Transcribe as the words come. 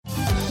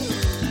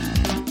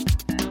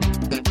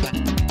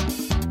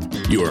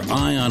Your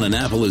Eye on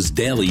Annapolis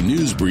daily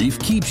news brief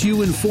keeps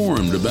you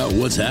informed about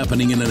what's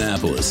happening in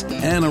Annapolis,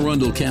 Anne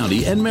Arundel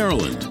County, and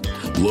Maryland.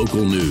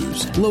 Local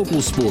news,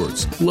 local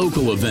sports,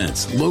 local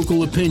events,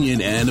 local opinion,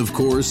 and, of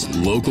course,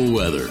 local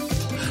weather.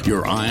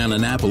 Your Eye on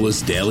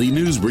Annapolis daily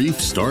news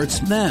brief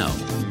starts now.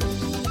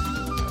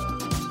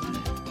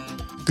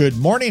 Good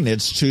morning.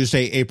 It's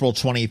Tuesday, April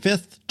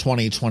 25th,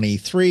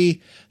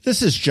 2023.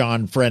 This is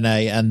John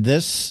Frenaye, and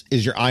this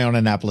is your Eye on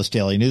Annapolis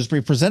Daily News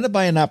Brief presented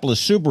by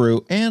Annapolis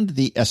Subaru and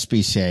the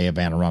SPCA of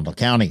Anne Arundel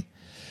County.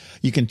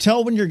 You can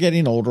tell when you're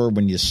getting older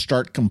when you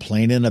start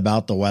complaining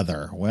about the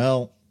weather.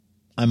 Well,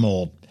 I'm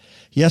old.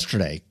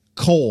 Yesterday,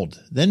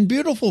 cold, then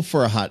beautiful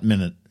for a hot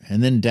minute,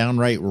 and then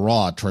downright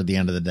raw toward the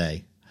end of the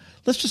day.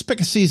 Let's just pick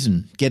a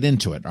season, get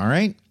into it, all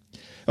right?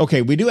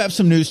 Okay, we do have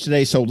some news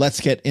today, so let's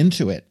get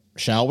into it,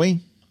 shall we?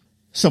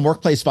 Some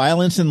workplace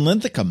violence in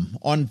Linthicum.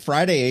 On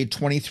Friday, a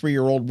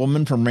 23-year-old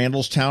woman from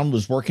Randallstown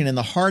was working in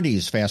the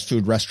Hardee's fast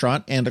food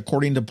restaurant, and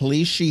according to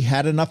police, she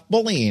had enough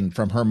bullying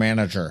from her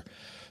manager.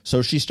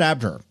 So she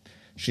stabbed her.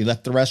 She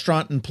left the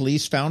restaurant, and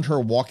police found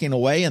her walking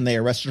away, and they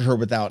arrested her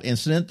without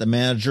incident. The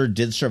manager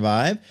did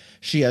survive.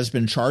 She has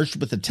been charged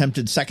with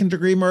attempted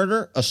second-degree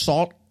murder,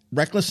 assault,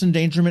 reckless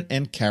endangerment,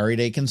 and carried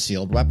a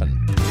concealed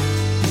weapon.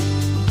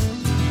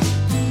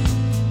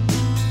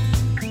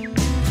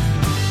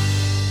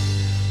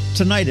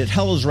 Tonight at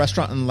Hella's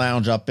Restaurant and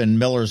Lounge up in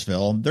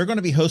Millersville, they're going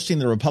to be hosting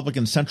the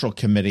Republican Central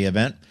Committee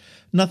event.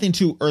 Nothing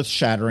too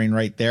earth-shattering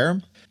right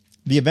there.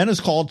 The event is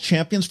called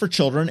Champions for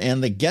Children,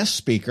 and the guest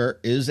speaker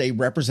is a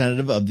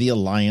representative of the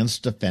Alliance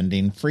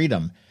Defending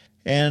Freedom.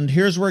 And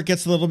here's where it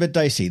gets a little bit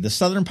dicey. The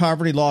Southern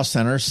Poverty Law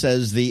Center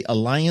says the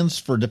Alliance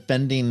for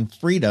Defending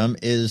Freedom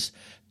is,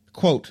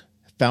 quote,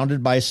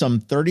 founded by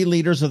some 30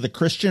 leaders of the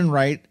Christian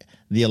right.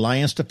 The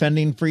Alliance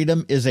Defending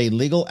Freedom is a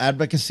legal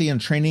advocacy and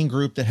training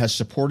group that has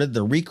supported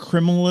the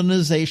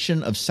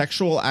recriminalization of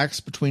sexual acts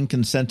between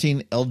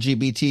consenting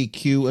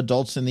LGBTQ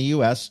adults in the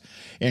U.S.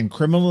 and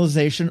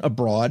criminalization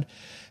abroad,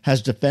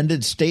 has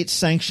defended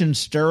state-sanctioned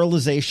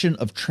sterilization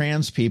of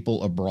trans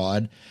people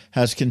abroad,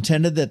 has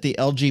contended that the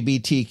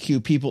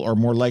LGBTQ people are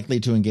more likely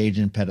to engage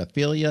in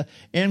pedophilia,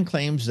 and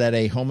claims that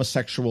a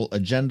homosexual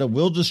agenda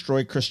will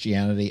destroy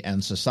Christianity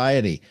and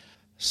society.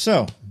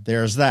 So,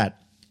 there's that.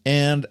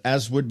 And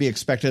as would be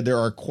expected, there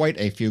are quite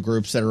a few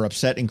groups that are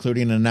upset,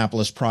 including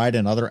Annapolis Pride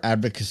and other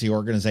advocacy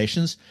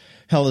organizations.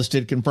 Hella's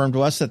did confirm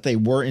to us that they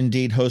were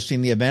indeed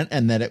hosting the event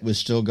and that it was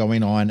still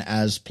going on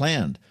as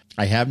planned.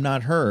 I have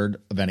not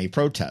heard of any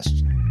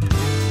protests.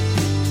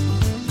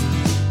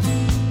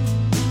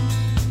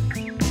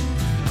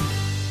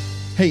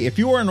 Hey, if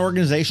you are an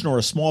organization or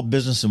a small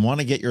business and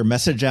want to get your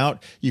message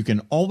out, you can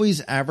always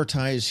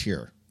advertise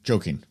here.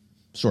 Joking,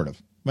 sort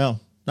of. Well,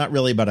 not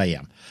really, but I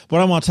am. What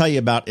I want to tell you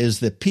about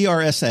is the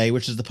PRSA,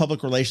 which is the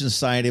Public Relations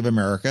Society of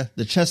America.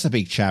 The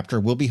Chesapeake chapter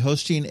will be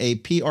hosting a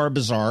PR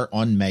Bazaar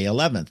on May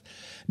 11th.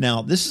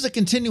 Now, this is a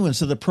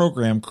continuance of the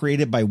program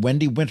created by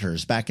Wendy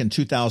Winters back in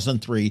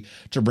 2003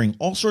 to bring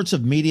all sorts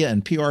of media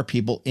and PR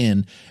people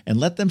in and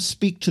let them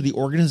speak to the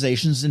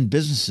organizations and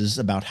businesses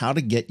about how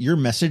to get your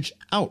message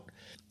out.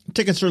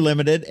 Tickets are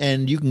limited,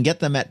 and you can get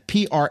them at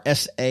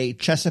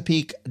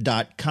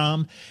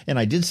prsachesapeake.com. And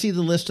I did see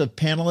the list of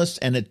panelists,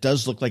 and it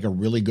does look like a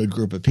really good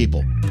group of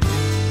people.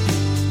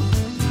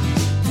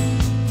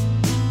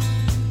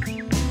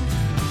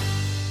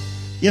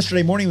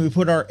 Yesterday morning, we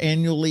put our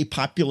annually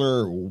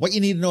popular What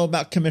You Need to Know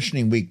About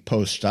Commissioning Week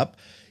post up.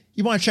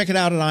 You want to check it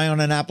out at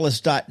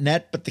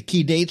eyeonannapolis.net, but the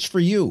key dates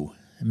for you: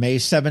 May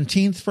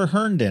 17th for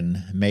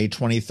Herndon, May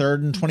 23rd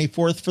and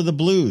 24th for the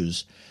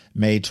Blues,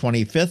 May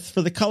 25th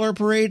for the Color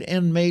Parade,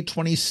 and May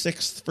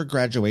 26th for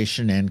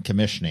graduation and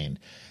commissioning.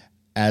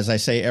 As I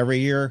say every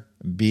year,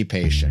 be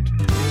patient.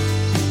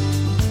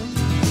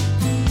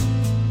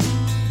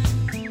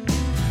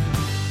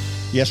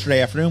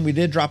 Yesterday afternoon, we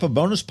did drop a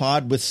bonus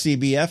pod with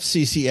CBF,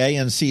 CCA,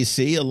 and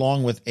CC,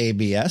 along with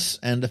ABS,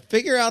 and to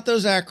figure out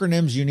those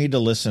acronyms, you need to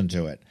listen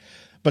to it.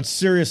 But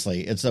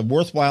seriously, it's a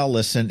worthwhile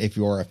listen if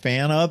you're a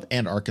fan of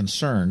and are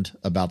concerned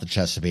about the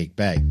Chesapeake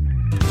Bay.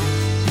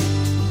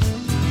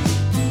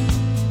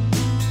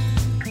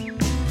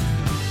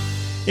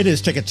 It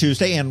is Ticket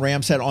Tuesday, and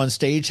Rams Head On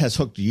Stage has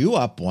hooked you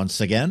up once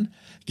again.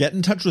 Get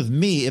in touch with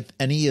me if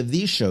any of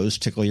these shows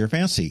tickle your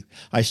fancy.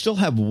 I still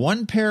have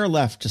one pair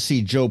left to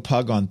see Joe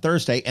Pug on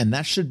Thursday, and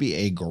that should be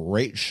a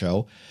great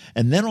show.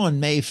 And then on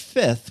May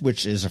 5th,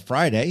 which is a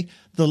Friday,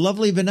 the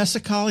lovely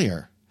Vanessa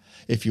Collier.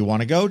 If you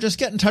want to go, just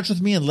get in touch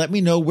with me and let me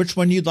know which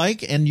one you'd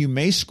like, and you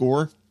may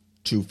score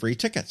 2 free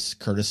tickets,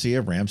 courtesy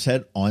of Rams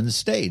Head On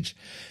Stage.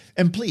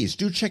 And please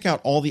do check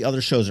out all the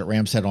other shows at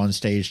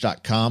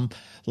ramsheadonstage.com.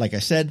 Like I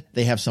said,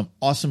 they have some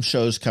awesome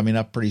shows coming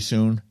up pretty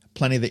soon.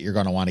 Plenty that you're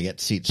going to want to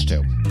get seats to.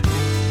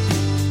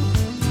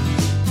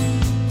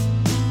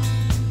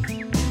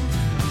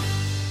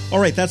 All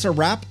right, that's a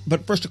wrap.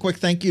 But first, a quick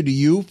thank you to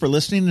you for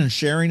listening and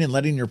sharing and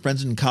letting your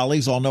friends and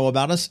colleagues all know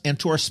about us, and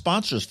to our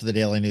sponsors for the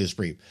Daily News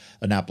Brief: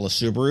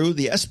 Annapolis Subaru,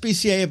 the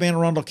SPCA of Anne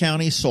Arundel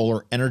County,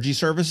 Solar Energy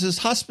Services,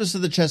 Hospice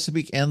of the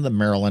Chesapeake, and the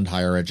Maryland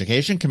Higher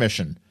Education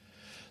Commission.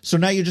 So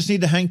now you just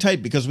need to hang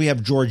tight because we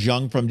have George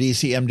Young from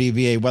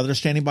DCMDVA Weather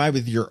standing by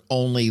with your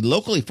only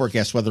locally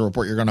forecast weather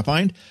report you're going to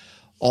find.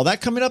 All that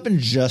coming up in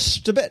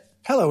just a bit.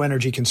 Hello,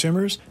 energy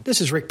consumers.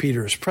 This is Rick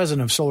Peters,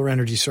 president of Solar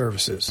Energy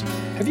Services.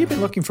 Have you been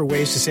looking for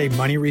ways to save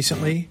money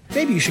recently?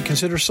 Maybe you should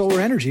consider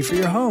solar energy for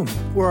your home.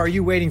 Or are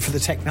you waiting for the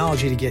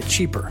technology to get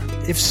cheaper?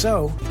 If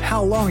so,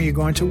 how long are you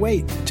going to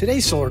wait?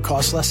 Today's solar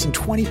costs less than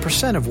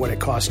 20% of what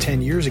it cost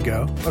 10 years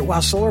ago. But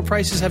while solar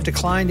prices have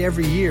declined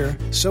every year,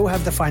 so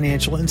have the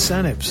financial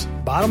incentives.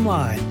 Bottom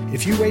line,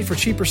 if you wait for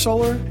cheaper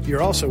solar,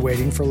 you're also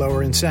waiting for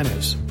lower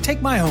incentives.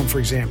 Take my home, for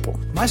example.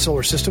 My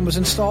solar system was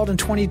installed in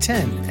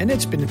 2010, and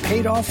it's been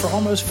paid off for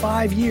almost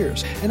 5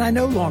 years, and I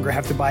no longer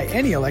have to buy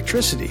any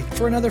electricity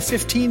for another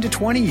 15 to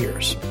 20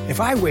 years. If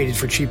I waited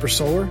for cheaper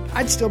solar,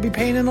 I'd still be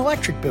paying an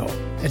electric bill.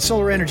 At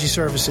Solar Energy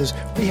Services,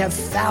 we have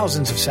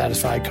thousands of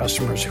satisfied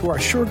customers who are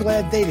sure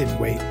glad they didn't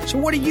wait. So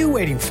what are you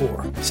waiting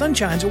for?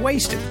 Sunshine's a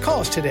wasted.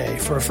 Call us today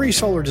for a free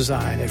solar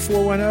design at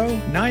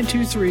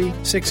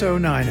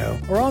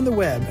 410-923-6090 or on the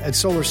web at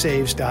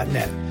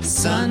solarsaves.net.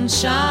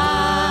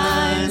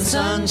 Sunshine,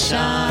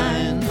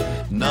 sunshine,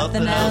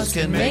 nothing else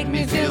can make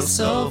me feel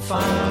so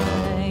fine.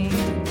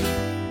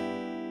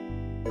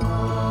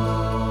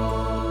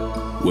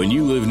 When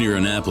you live near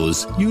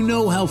Annapolis, you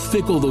know how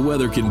fickle the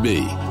weather can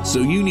be.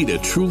 So you need a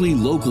truly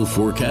local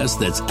forecast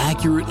that's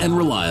accurate and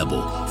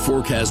reliable.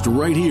 Forecast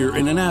right here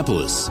in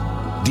Annapolis.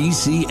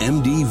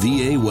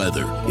 DCMDVA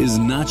weather is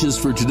not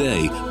just for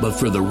today, but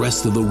for the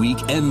rest of the week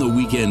and the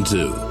weekend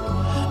too.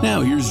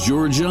 Now here's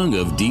George Young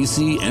of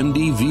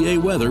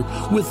DCMDVA weather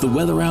with the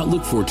weather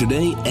outlook for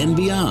today and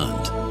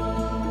beyond.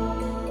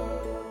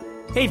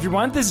 Hey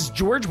everyone, this is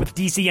George with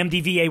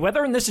DCMDVA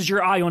Weather, and this is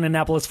your Eye on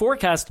Annapolis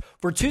forecast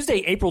for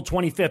Tuesday, April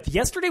 25th.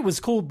 Yesterday was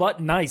cool but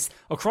nice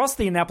across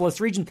the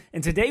Annapolis region,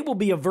 and today will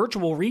be a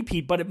virtual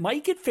repeat, but it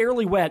might get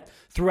fairly wet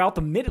throughout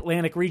the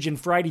Mid-Atlantic region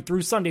Friday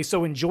through Sunday,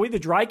 so enjoy the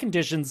dry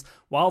conditions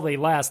while they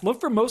last. Look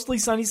for mostly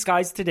sunny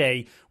skies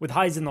today with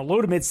highs in the low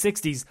to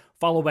mid-60s,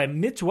 followed by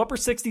mid to upper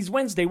 60s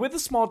Wednesday with a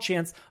small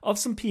chance of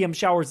some PM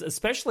showers,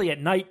 especially at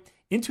night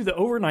into the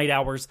overnight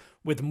hours,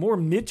 with more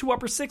mid to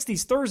upper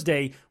 60s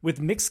Thursday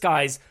with mixed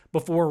skies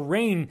before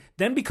rain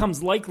then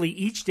becomes likely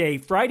each day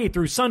Friday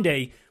through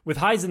Sunday with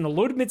highs in the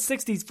low to mid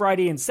 60s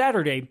Friday and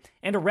Saturday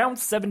and around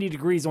 70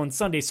 degrees on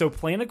Sunday. So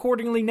plan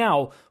accordingly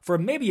now for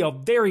maybe a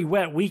very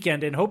wet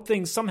weekend and hope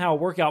things somehow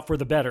work out for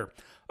the better.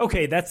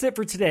 Okay, that's it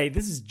for today.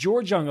 This is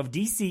George Young of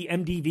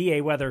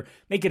DCMDVA Weather.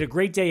 Make it a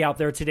great day out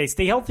there today.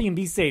 Stay healthy and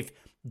be safe.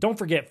 Don't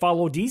forget,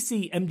 follow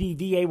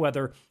DCMDVA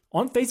Weather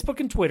on Facebook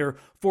and Twitter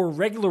for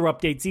regular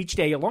updates each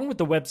day, along with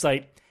the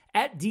website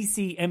at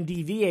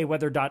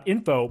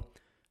dcmdvaweather.info,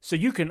 so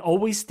you can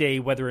always stay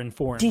weather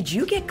informed. Did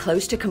you get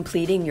close to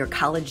completing your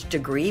college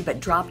degree but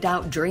dropped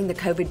out during the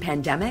COVID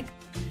pandemic?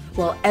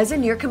 Well, as a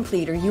near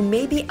completer, you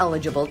may be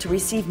eligible to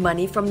receive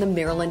money from the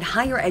Maryland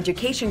Higher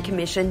Education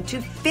Commission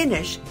to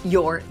finish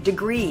your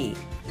degree.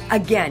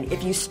 Again,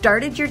 if you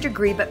started your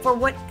degree but for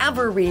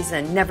whatever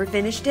reason never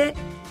finished it,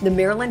 the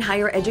Maryland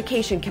Higher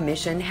Education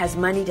Commission has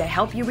money to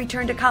help you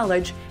return to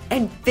college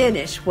and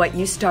finish what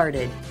you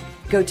started.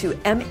 Go to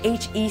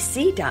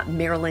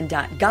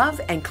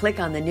mhec.maryland.gov and click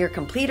on the Near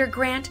Completer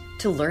grant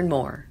to learn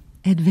more.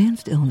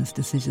 Advanced illness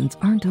decisions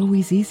aren't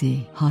always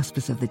easy.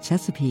 Hospice of the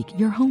Chesapeake,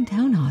 your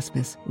hometown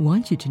hospice,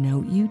 wants you to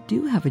know you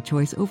do have a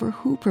choice over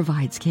who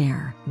provides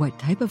care, what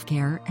type of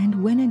care,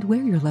 and when and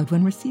where your loved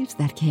one receives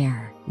that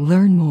care.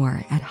 Learn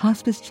more at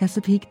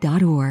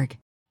hospicechesapeake.org.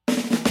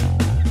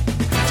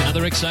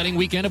 Another exciting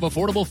weekend of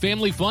affordable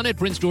family fun at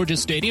Prince George's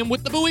Stadium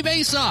with the Bowie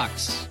Bay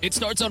Sox. It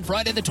starts on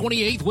Friday the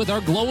 28th with our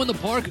Glow in the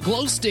Park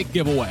Glow Stick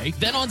giveaway.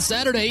 Then on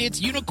Saturday,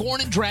 it's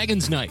Unicorn and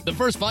Dragons Night. The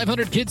first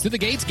 500 kids through the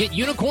gates get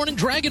unicorn and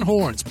dragon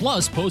horns,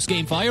 plus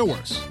post-game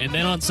fireworks. And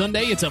then on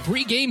Sunday, it's a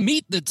pre-game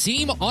Meet the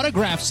Team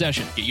autograph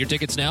session. Get your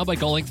tickets now by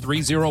calling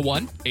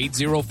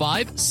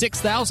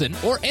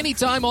 301-805-6000 or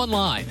anytime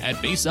online at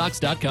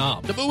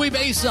baysox.com. The Bowie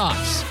Bay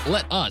Sox.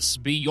 Let us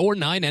be your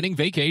 9-inning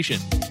vacation.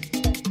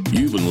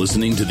 You've been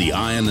listening to the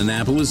Eye on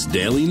Annapolis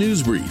Daily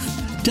News Brief.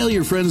 Tell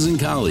your friends and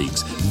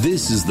colleagues,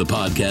 this is the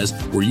podcast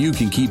where you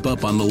can keep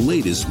up on the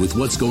latest with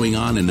what's going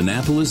on in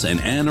Annapolis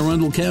and Anne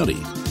Arundel County.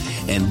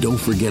 And don't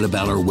forget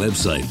about our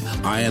website,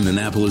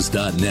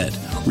 eyeonannapolis.net,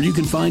 where you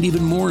can find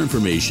even more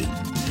information.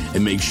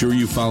 And make sure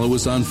you follow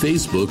us on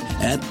Facebook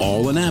at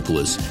All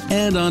Annapolis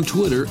and on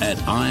Twitter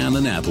at Eye on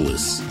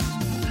Annapolis.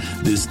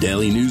 This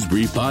Daily News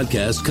Brief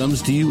podcast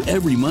comes to you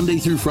every Monday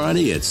through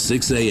Friday at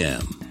 6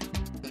 a.m.